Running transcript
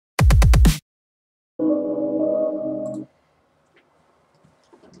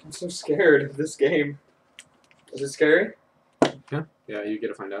I'm so scared of this game. Is it scary? Yeah. Yeah, you get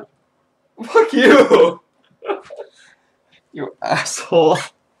to find out. Fuck you! You asshole.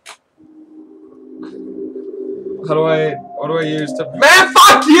 What do I use to... Man,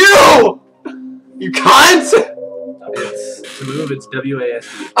 fuck you! You cunt! It's to move, it's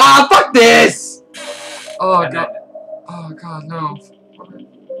WASD. Ah, fuck this! Oh, And God. Oh, God, no.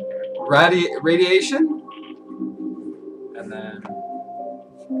 Radiation? And then...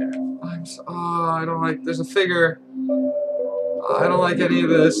 I'm so... Oh, I don't like... There's a figure. I don't like any of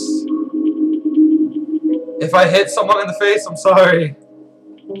this. If I hit someone in the face, I'm sorry.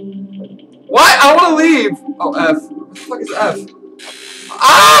 What? I want to leave! Oh, F. What the fuck is F?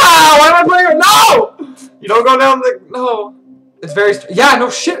 Ah! Why am I playing it? No! You don't go down the... No. It's very... Yeah, no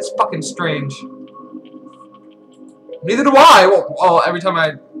shit. It's fucking strange. Neither do I. Well, every time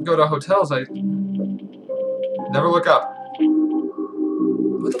I go to hotels, I never look up.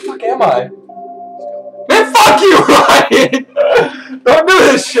 What the fuck am I? Man, fuck you, Ryan! Don't do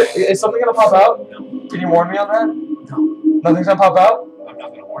this shit. Is something gonna pop out? No. Can you warn me on that? No. Nothing's gonna pop out? I'm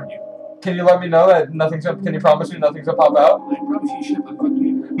not gonna warn you. Can you let me know that nothing's gonna... Can you promise me nothing's gonna pop out? I promise you shit, I'm fucking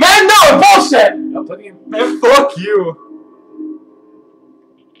you. Man, no! Bullshit! I'm putting in. Man, fuck you.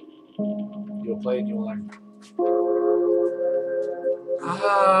 You'll play and you'll learn.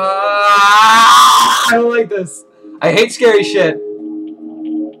 I don't like this. I hate scary shit.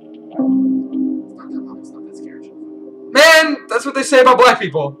 It's not that scary. Man, that's what they say about black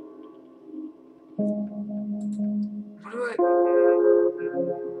people. What do I...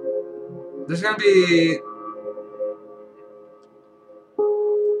 There's gonna be...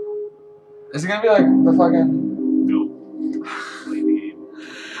 Is it gonna be like the fucking... No. Play the game.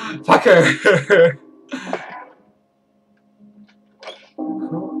 Fucker!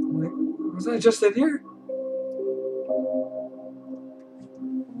 Was I just in here?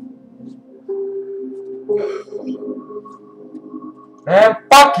 Man,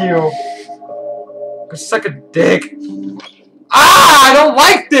 fuck you! Go suck a dick. Ah! I don't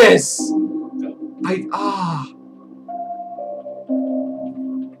like this!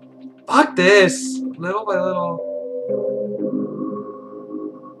 Fuck this! Little by little.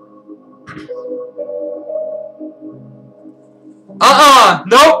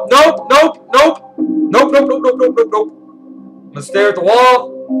 Nope, nope, nope, nope. Nope, nope, nope, nope, nope, nope, nope. I'm gonna stare at the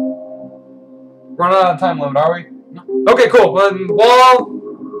wall. Run out of time limit, are we? No. Okay, cool. Wall.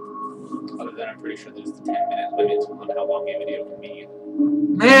 Other than I'm pretty sure there's the 10-minute limit on how long a video can be.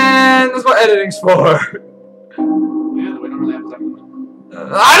 Man, that's what editing's for. Yeah, we don't really have time limit.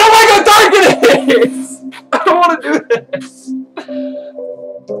 I don't like how dark it is! I don't want to do this.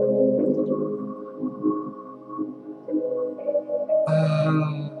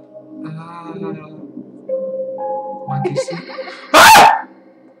 Monkey see? Ah!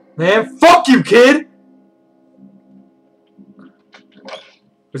 Man, fuck you, kid!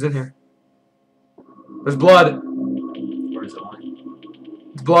 Who's in here? There's blood. Where is it on?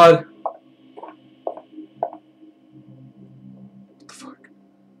 It's blood. What the fuck?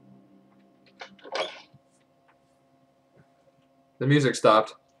 The music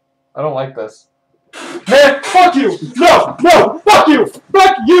stopped. I don't like this. Man, fuck you! No! No! Fuck you!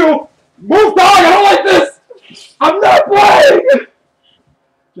 Fuck you! Move, dog! I don't like this! I'm not playing!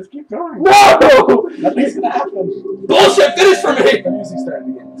 Just keep going. No! Nothing's gonna happen. Bullshit! Finish for me! The music's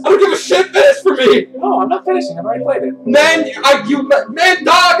starting again. I don't give a shit! Finish for me! No, I'm not finishing. I've already played it. Man, man,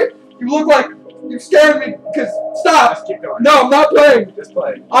 dog! You look like you scared me. Cause stop! Just keep going. No, I'm not playing. Just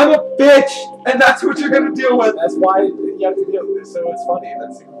play. I'm a bitch, and that's what you're gonna deal with. That's why you have to deal with this, so it's funny.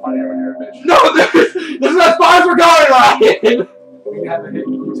 That's even funnier when you're a bitch. No, this is as far as we're going, Ryan. We can have a hit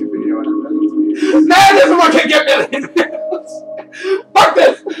YouTube video and a millions of views. Man, this is what can get millions of views. Fuck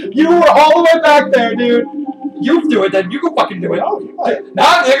this! You were all the way back there, dude. You do it then. You go fucking do it. No, you play.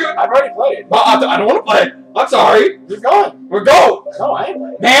 Nah, nigga. I've already played. Well, I don't want to play. I'm sorry. You're going. We're go. No, I ain't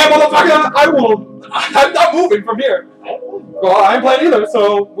playing. Man, motherfucker, I will. I'm not moving from here. I ain't playing. Well, I ain't playing either,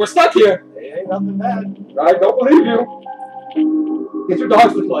 so we're stuck here. It ain't nothing bad. I don't believe you. Get your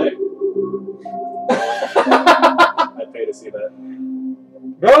dogs to play. I'd pay to see that.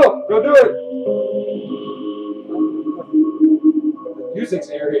 Go do it. The music's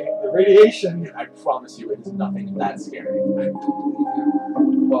eerie. The radiation. I promise you, it is nothing that scary. I don't believe you.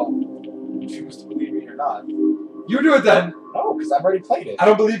 Well, choose to believe me or not. You do it then. No, because I've already played it. I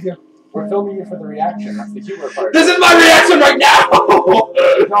don't believe you. We're filming you for the reaction. That's the humor part. This is my reaction right now.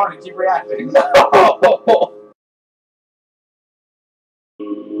 Keep going and keep reacting.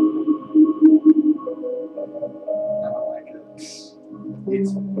 I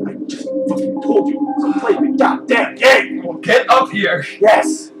just fucking told you to play the goddamn game! Well, get up here.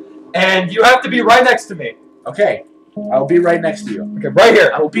 Yes! And you have to be right next to me. Okay. I'll be right next to you. Okay, right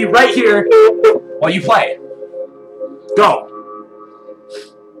here. I will be right here while you play. Go.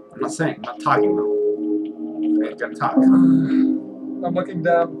 I'm not saying. I'm not talking though. Okay, gotta talk. I'm looking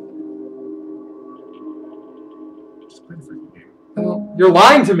down. Just play the freaking game. Oh, you're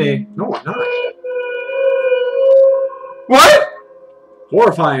lying to me. No, I'm not. What?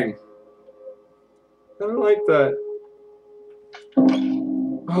 Horrifying. I don't like that.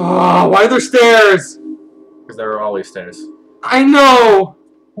 Oh, why are there stairs? Because there are always stairs. I know.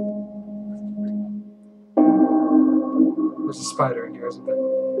 There's a spider in here, isn't there?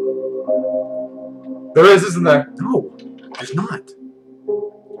 There is, isn't there? No, there's not.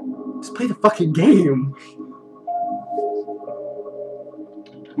 Just play the fucking game.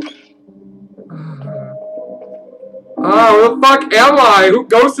 Oh, where the fuck am I? Who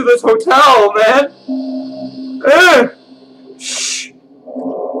goes to this hotel, man? Shh.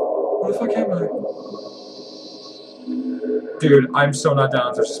 Where the fuck am I? Dude, I'm so not down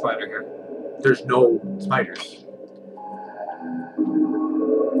if there's a spider here. There's no spiders.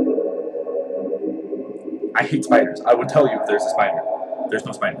 I hate spiders. I would tell you if there's a spider. There's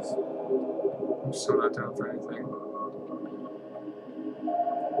no spiders. I'm so not down for anything.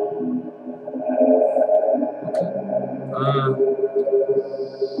 Okay.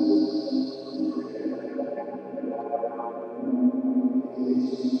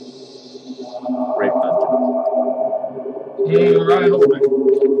 Rape dungeon. Right, hold on.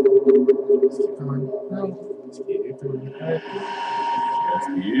 Just keep going. No. Just keep going. Just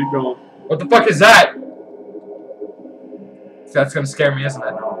keep going. What the fuck is that? That's gonna scare me, isn't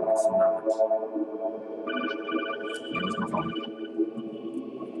it? No, it's not. Where's my phone?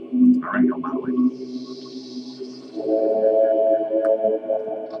 It's my radio, by the way.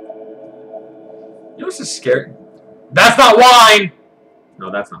 You know what's the scary? That's not wine!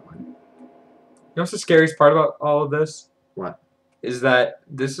 No, that's not mine. You know what's the scariest part about all of this? What? Is that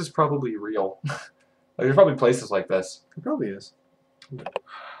this is probably real. Like, there's probably places like this. It probably is.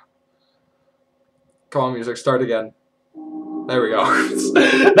 Come on, music, start again. There we go.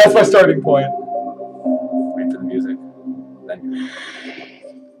 That's my starting point. Wait for the music. Then.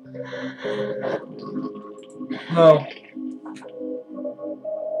 No.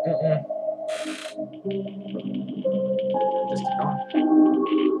 Just keep going.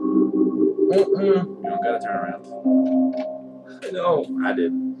 You don't gotta turn around. No. I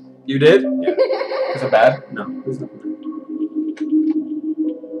did. You did? Yeah. Is it bad? No. There's nothing.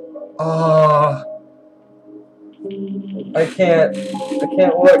 I can't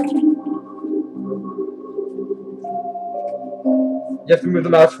look. You have to move the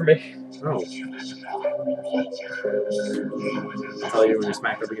mouse for me. No. I'll tell you when you're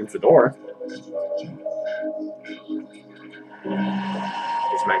smacked up against the door.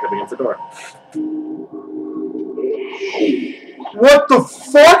 You're smacked up against the door. What the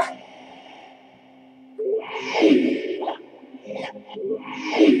fuck?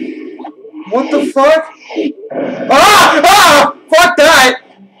 What the fuck? Ah! Ah! Fuck that!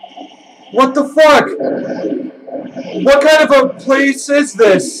 What the fuck? What kind of a place is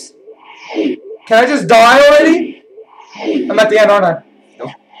this? Can I just die already? I'm at the end, aren't I?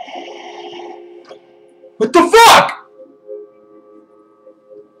 No. What the fuck?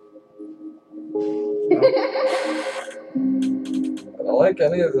 I don't like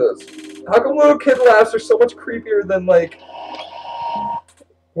any of this. How come little kid laughs are so much creepier than, like...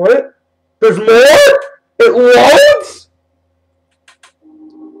 What? There's more? It loads?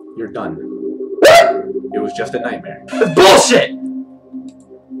 You're done. It was just a nightmare. It's bullshit!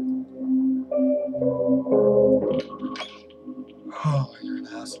 Oh, you're an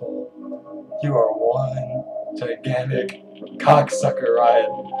asshole. You are one gigantic cocksucker, Ryan.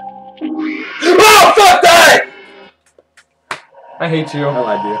 Oh, fuck that! I hate you. I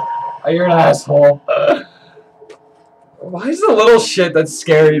lied to you. You're an asshole. Why is the little shit that's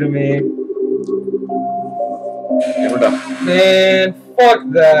scary to me? And we're done. Man, fuck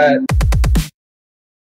that.